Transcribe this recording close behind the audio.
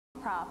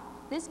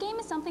prop. This game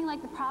is something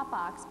like the prop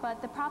box,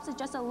 but the props are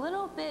just a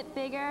little bit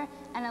bigger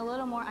and a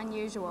little more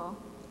unusual.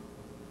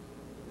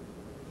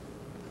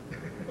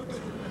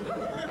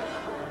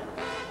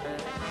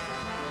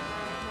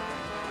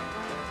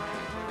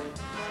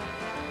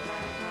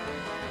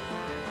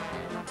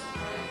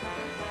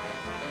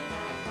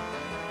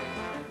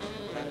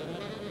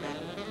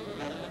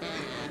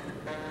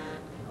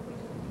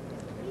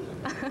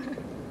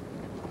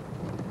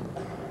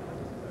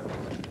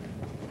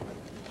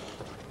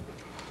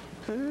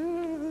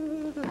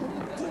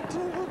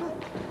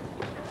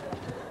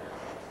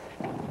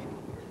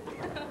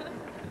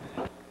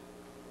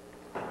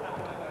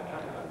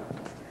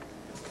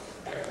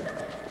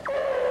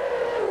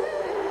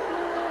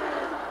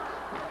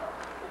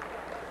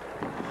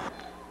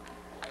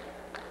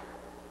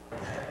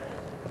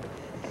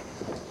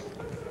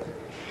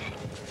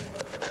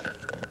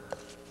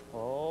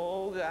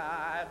 Oh,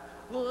 God.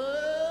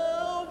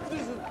 Whoa.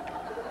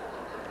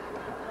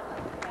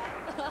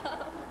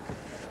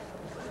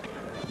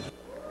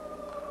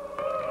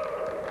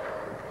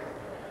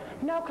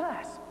 Now,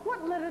 class,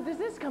 what letter does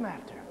this come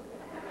after?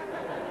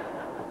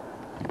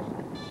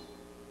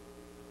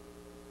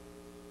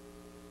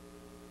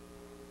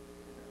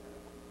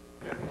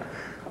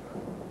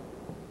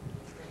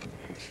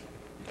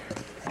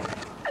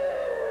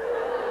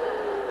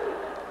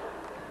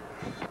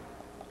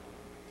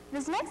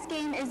 This next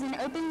game is an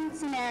open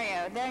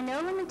scenario. There are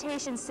no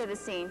limitations to the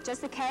scene,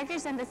 just the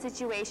characters and the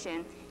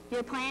situation.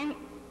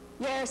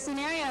 Your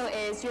scenario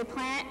is your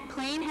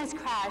plane has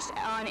crashed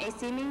on a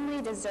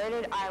seemingly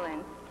deserted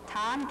island.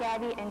 Tom,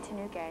 Gabby, and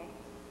Tanuke.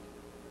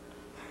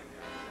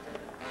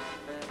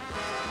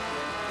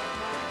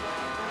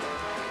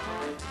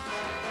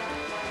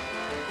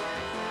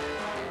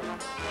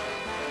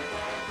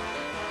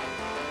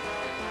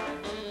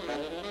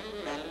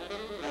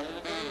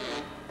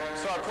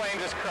 So our plane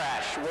just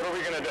crashed. What are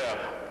we gonna do?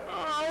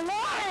 Oh,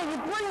 why are you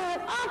bringing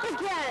it up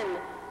again?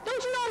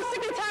 Don't you know I'm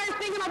sick and tired of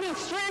thinking about being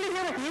stranded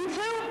here with you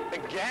two?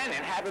 Again,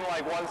 it happened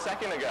like 1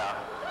 second ago.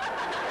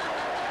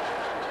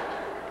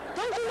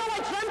 Don't you know I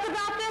dreamt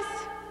about this?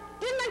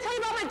 Didn't I tell you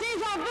about my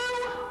deja vu?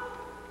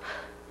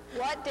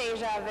 What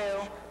deja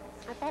vu?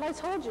 I thought I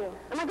told you.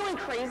 Am I going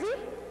crazy?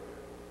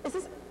 Is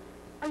this...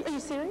 Are you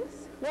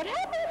serious? What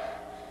happened?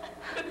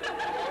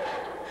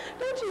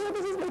 Don't you know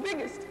this is my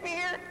biggest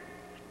fear?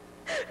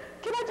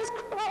 Can I just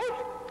cry?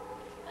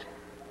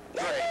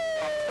 Great.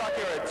 I'm stuck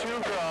here with 2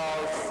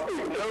 girls,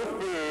 no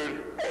food,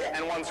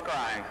 and one's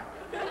crying.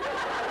 Well,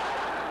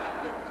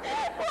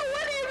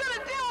 what are you going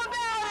to do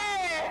about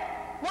it?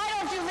 Why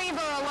don't you leave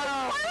her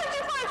alone? Why don't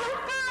you find some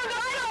food?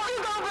 Why don't you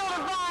go build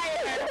a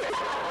fire?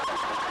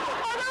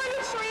 Are there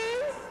any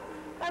trees?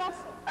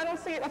 I don't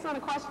see it. That's not a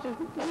question.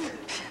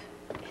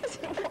 Yes,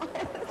 it was.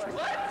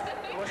 What?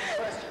 What's the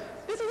question?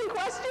 This is a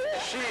question?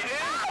 She is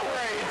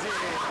crazy.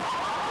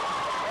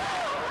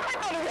 I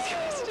thought it was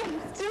questions.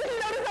 Didn't you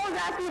notice I was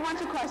asking a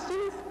bunch of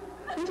questions?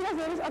 Didn't you guys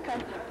notice? Okay.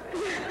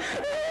 Don't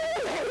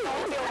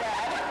feel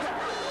bad.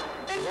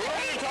 What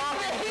are you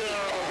talking to?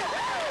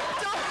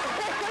 I thought it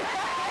was good.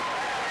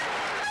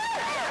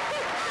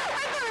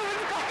 I thought it was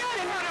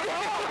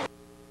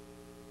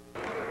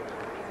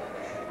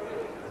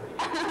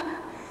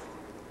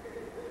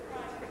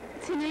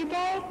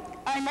Tanuke,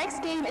 our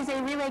next game is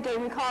a relay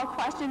game we call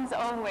Questions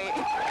Only.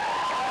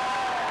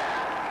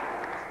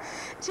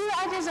 2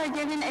 actors are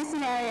given a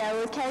scenario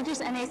with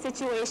characters and a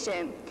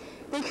situation.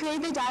 They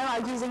create the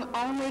dialogue using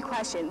only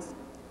questions.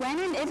 When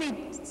and if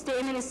a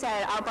statement is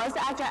said, I'll buzz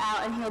the actor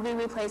out and he'll be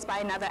replaced by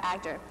another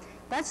actor.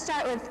 Let's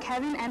start with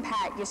Kevin and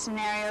Pat. Your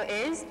scenario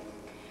is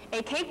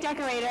a cake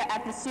decorator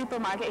at the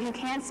supermarket who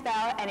can't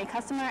spell and a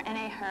customer in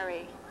a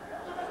hurry.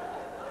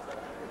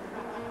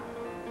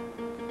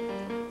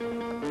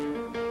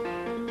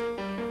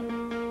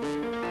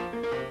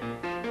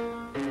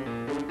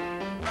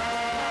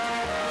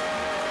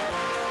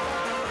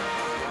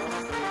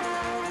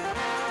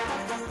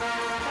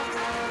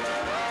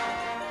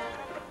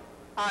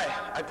 Hi,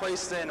 I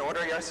placed an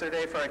order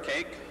yesterday for a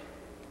cake.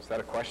 Is that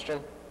a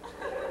question?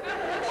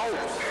 Oh.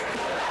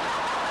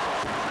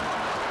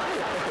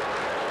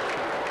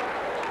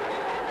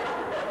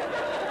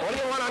 What do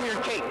you want on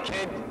your cake,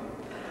 kid?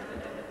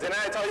 Didn't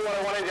I tell you what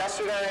I wanted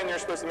yesterday and you're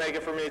supposed to make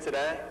it for me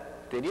today?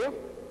 Did you?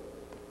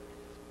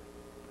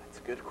 That's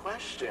a good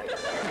question.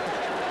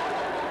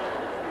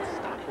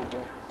 Stop it.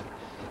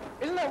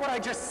 Isn't that what I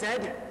just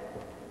said?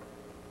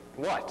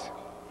 What?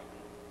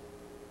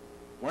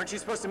 Weren't you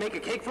supposed to make a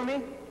cake for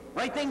me?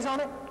 Write things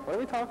on it? What are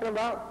we talking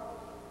about?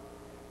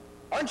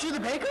 Aren't you the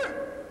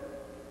baker?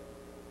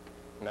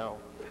 No.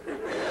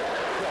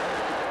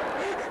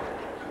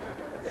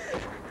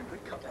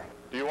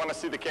 Do you want to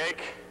see the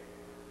cake?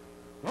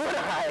 Would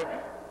I?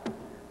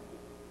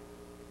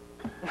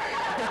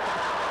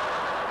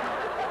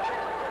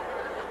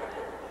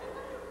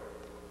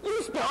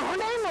 You spelled her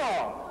name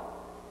wrong.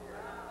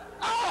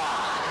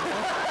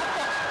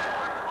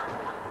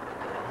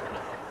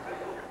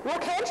 Well,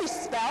 can't you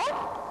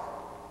spell?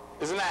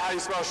 Isn't that how you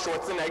spell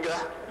Schwarzenegger?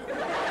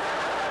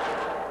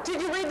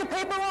 Did you read the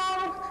paper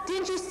wrong?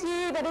 Didn't you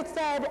see that it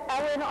said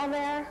Ellen on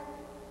there?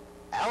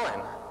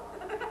 Ellen?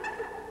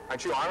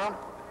 Aren't you Arnold?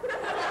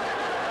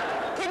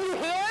 Can you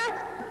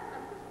hear?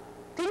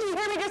 Didn't you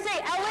hear me just say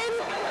Ellen?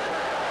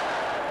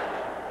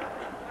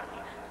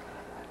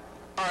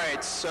 All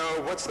right, so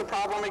what's the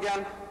problem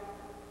again?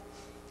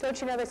 Don't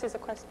you know this is a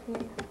question for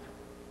me?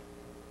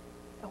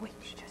 Oh wait,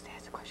 she just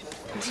asked a question.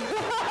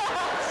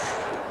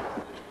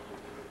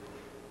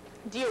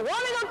 Do you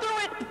want to go through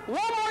it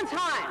one more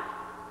time?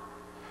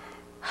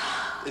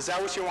 Is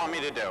that what you want me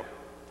to do?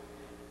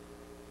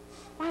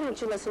 Why don't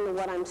you listen to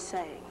what I'm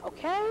saying,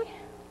 okay?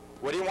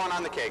 What do you want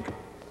on the cake?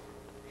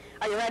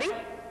 Are you ready?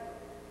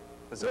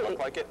 Does it look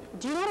like it?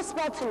 Do you know how to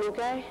spell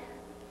tanuke?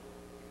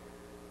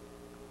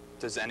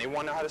 Does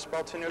anyone know how to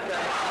spell tanuke?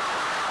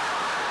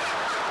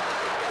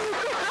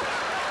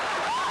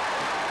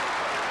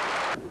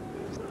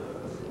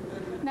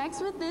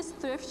 Next, with this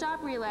thrift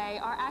shop relay,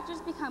 our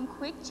actors become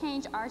quick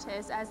change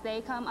artists as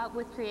they come up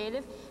with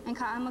creative and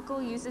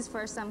comical uses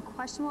for some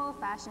questionable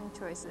fashion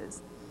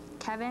choices.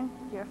 Kevin,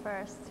 you're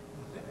first.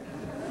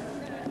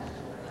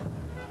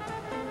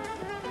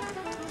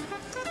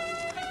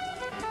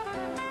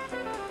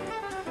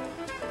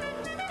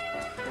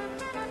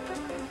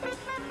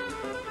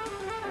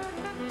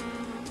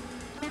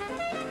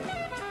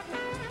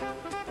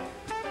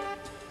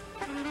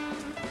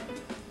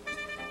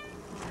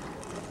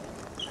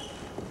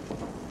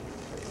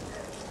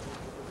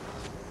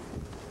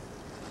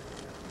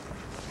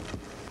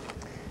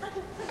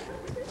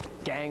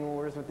 Gang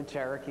wars with the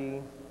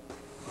Cherokee.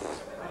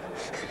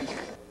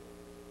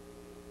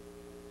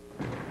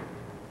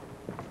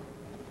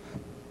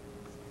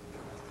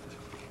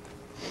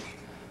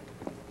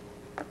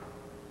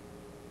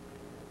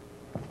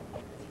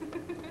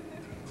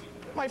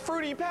 My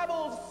Fruity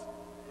Pebbles!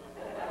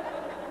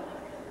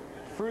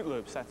 Fruit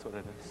Loops, that's what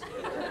it is.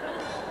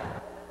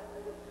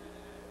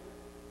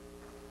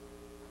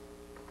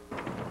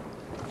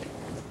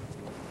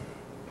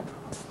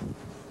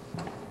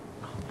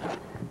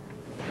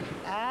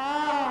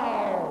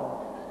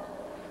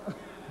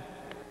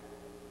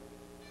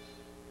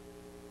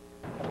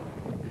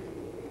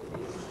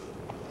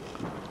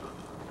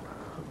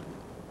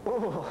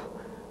 Oh,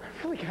 I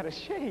really gotta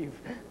shave.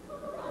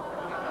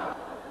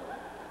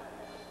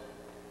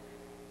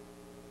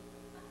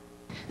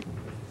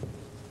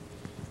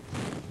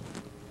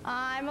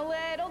 I'm a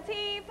little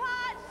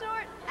teapot,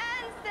 short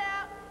and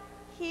stout.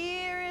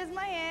 Here is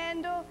my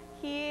handle,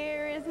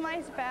 here is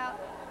my spout.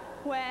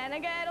 When I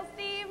get all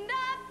steamed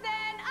up,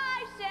 then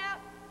I shout,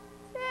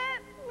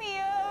 tip me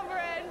over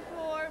and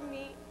pour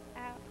me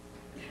out.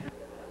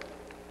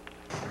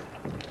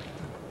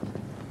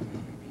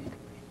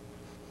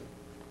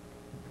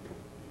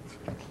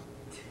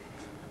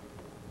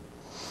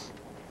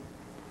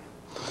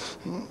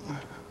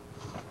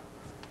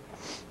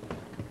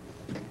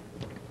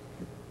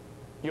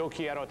 Yo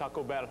quiero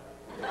Taco Bell.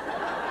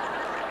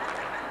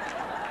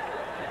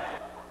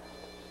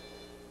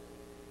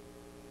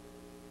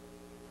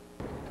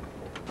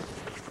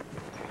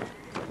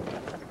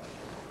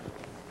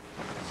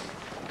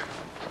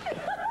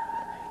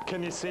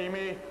 Can you see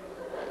me?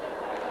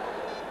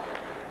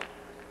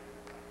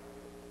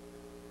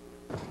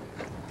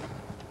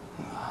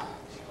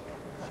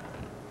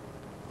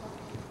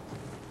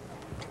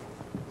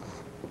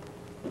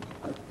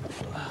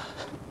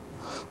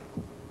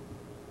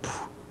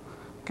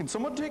 Can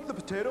someone take the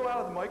potato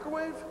out of the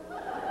microwave?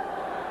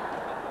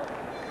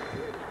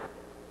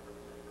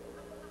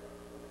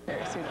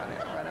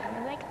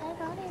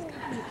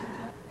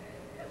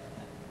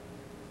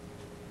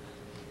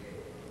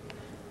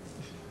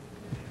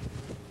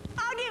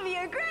 I'll give you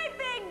a great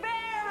big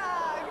bear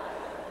hug.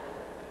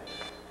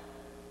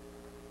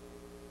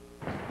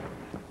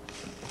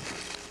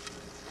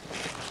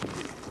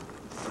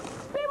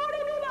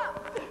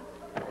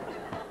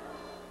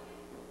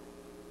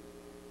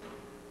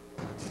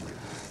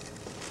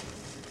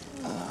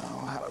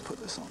 Oh, how do I put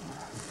this on?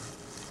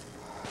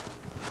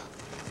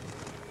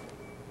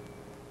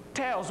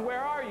 Tails,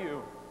 where are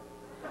you?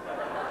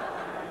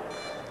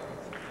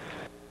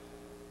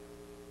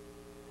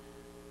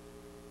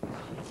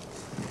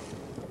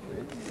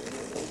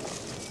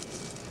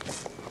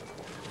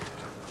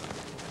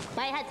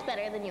 My hat's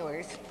better than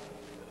yours.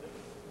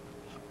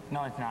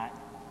 No, it's not.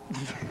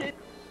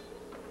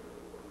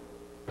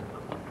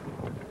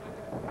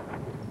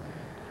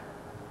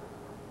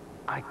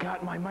 I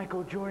got my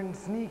Michael Jordan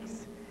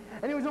sneaks,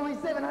 and it was only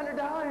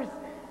 $700.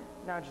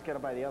 Now I just gotta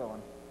buy the other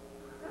one.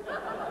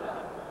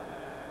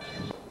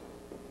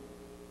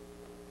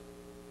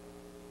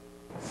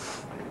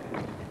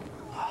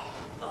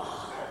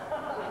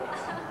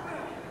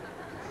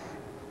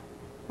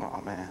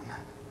 Oh, man.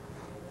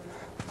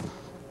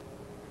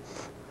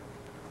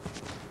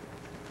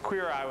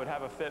 Queer Eye would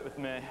have a fit with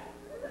me.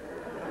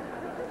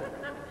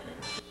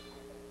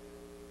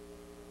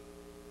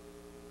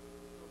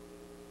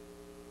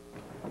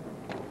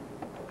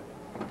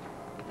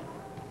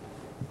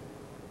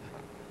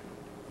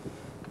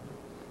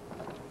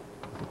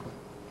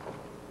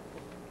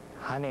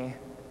 Honey,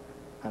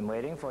 I'm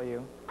waiting for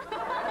you.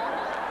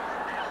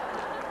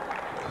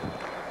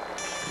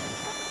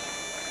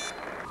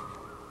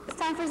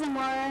 time for some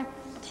more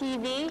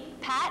TV.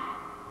 Pat?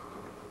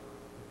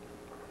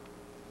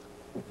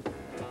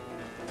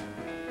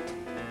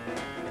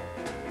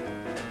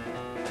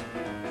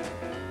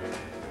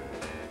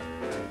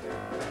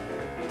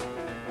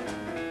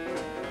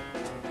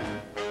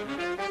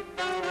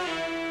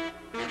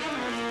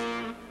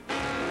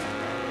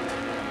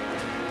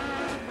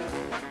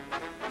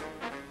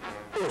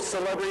 Ooh,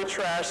 Celebrity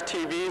Trash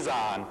TV's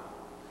on.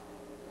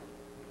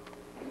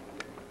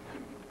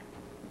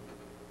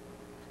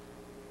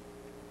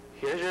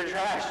 Here's your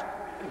trash,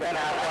 Ben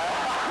Affleck.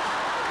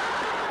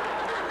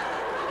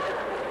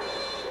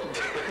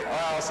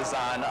 What else is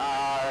on?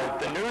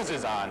 The news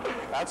is on.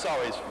 That's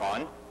always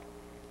fun.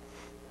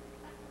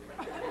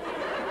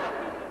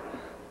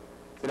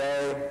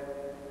 Today,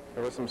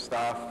 there was some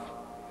stuff,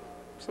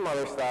 some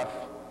other stuff.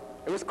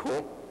 It was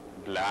cool.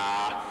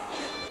 Blah.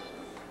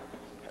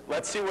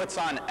 Let's see what's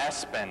on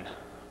ESPN.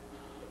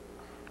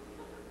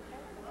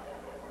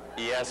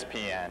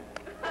 ESPN.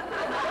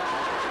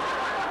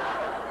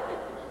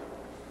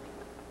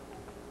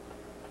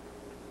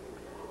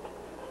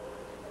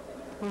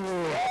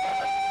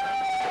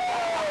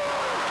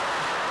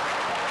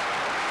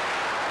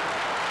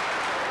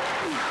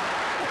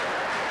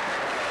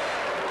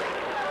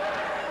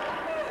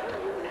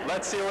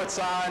 Let's see what's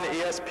on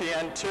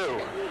ESPN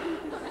 2.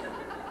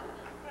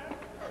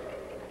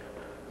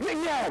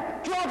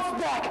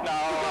 Drops back. No.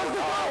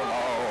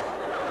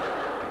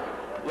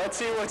 Let's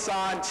see what's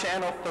on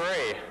Channel 3.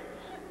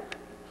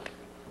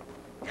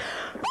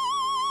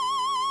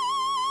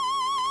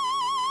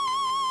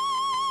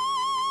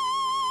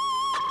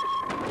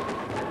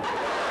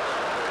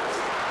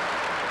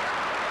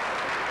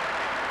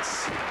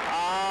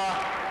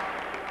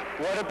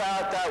 What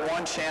about that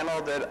one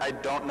channel that I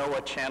don't know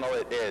what channel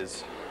it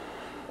is?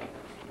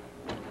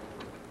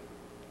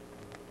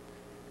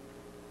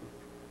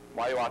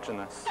 Why are you watching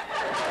this?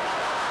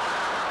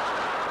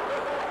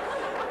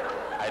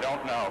 I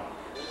don't know.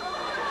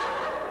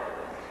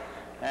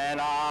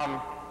 And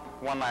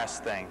one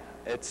last thing.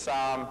 It's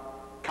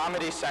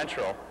Comedy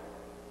Central.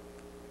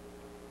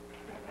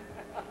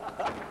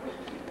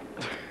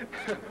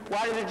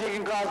 Why did the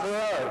chicken cross the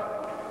road?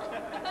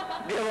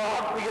 Give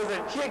off because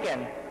they're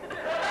chicken.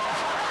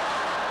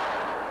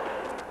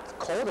 It's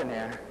cold in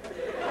here.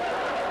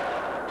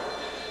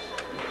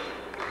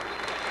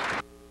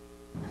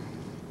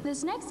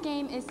 This next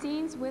game is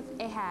Scenes with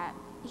a Hat.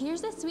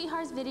 Here's the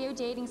Sweethearts video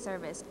dating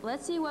service.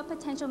 Let's see what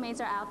potential mates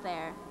are out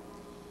there.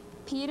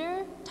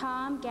 Peter,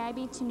 Tom,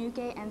 Gabby,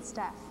 Tanuke, and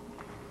Steph.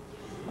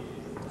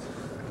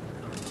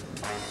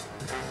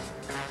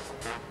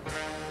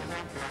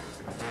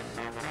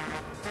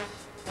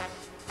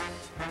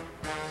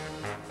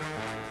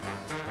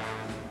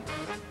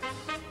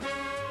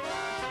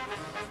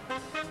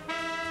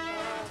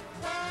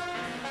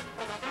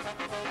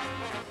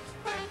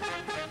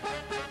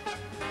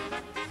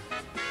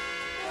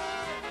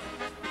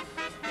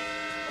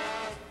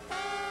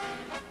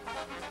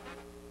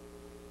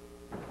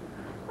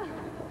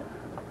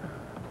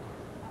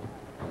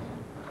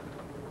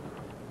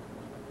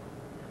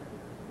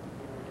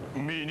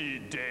 Mini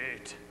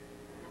date.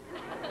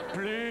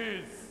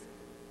 Please.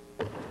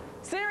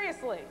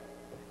 Seriously,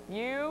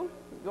 you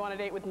on a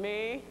date with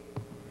me?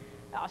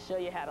 I'll show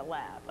you how to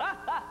laugh.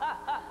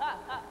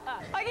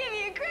 I'll give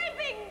you a great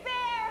big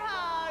bear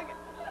hug.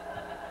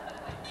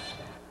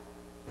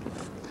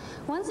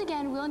 Once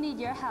again, we'll need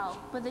your help,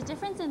 but the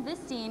difference in this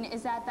scene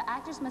is that the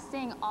actors must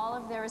sing all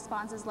of their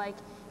responses like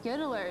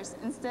yodelers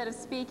instead of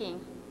speaking.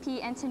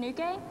 Pete and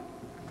Tanuke?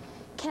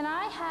 Can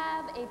I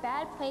have a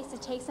bad place to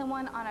take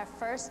someone on a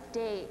first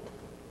date?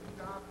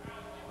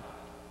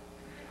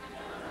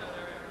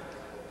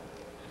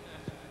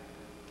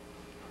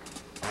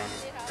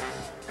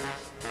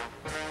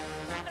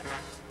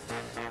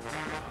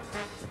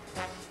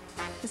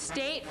 The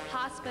State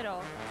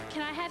Hospital.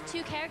 Can I have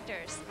 2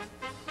 characters?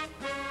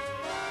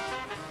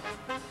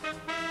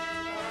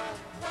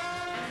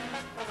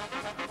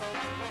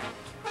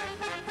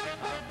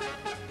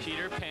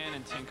 Peter Pan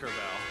and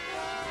Tinkerbell.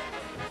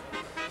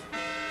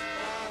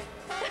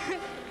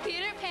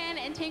 Peter Pan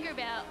and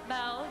Tinkerbell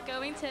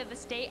going to the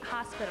State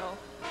Hospital.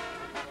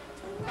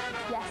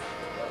 Yes.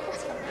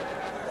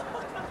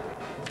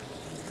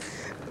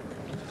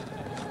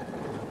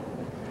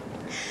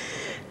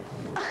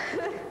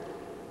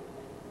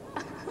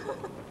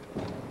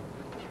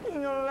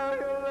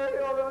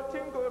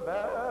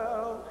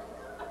 Tinkerbell.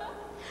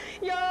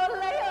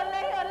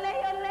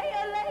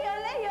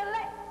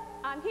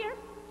 I'm here.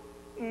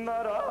 The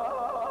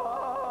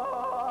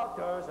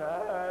doctor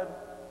said,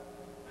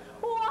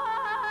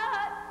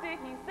 What did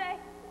he say?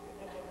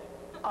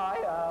 I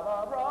have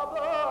a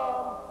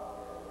problem.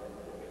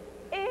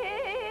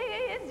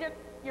 Is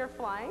you're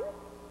flying?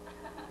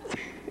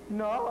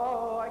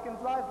 No, I can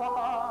fly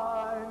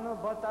fine,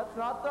 but that's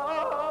not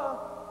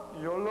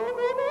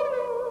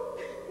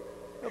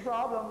the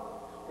problem.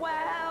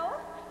 Well,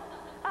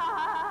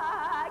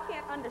 I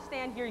can't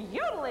understand your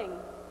yodeling.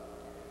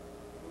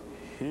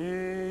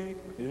 He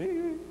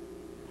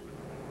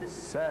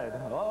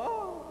said,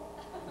 oh.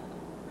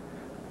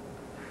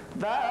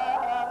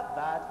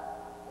 that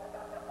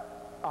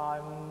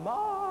I'm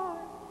not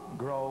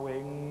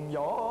growing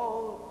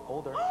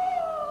older.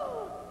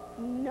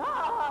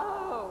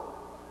 No!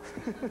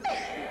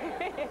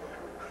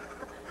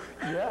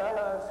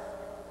 Yes,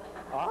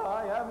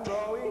 I am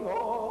growing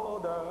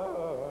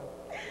older.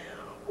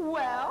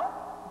 Well,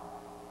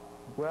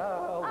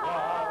 Well,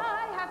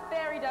 I have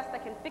fairy dust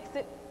that can fix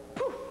it.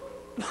 Poof!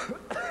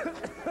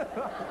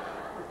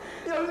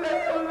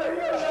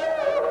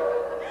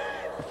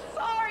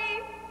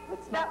 Sorry,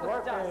 that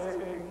was dust.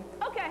 working.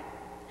 Okay,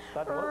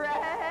 That works.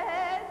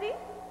 ready?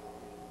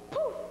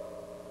 Poof!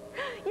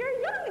 You're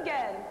young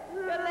again.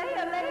 Olay,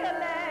 olay,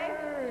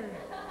 olay.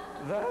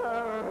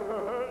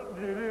 That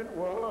didn't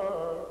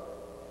work.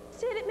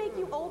 Did it make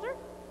you older?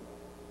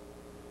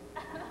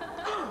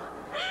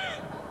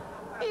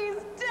 He's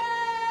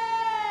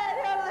dead!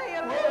 Olay,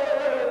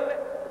 olay.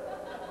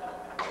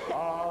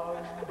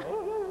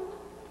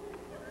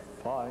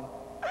 Fine.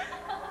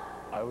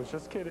 I was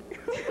just kidding.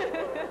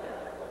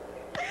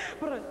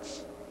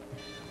 Brunch.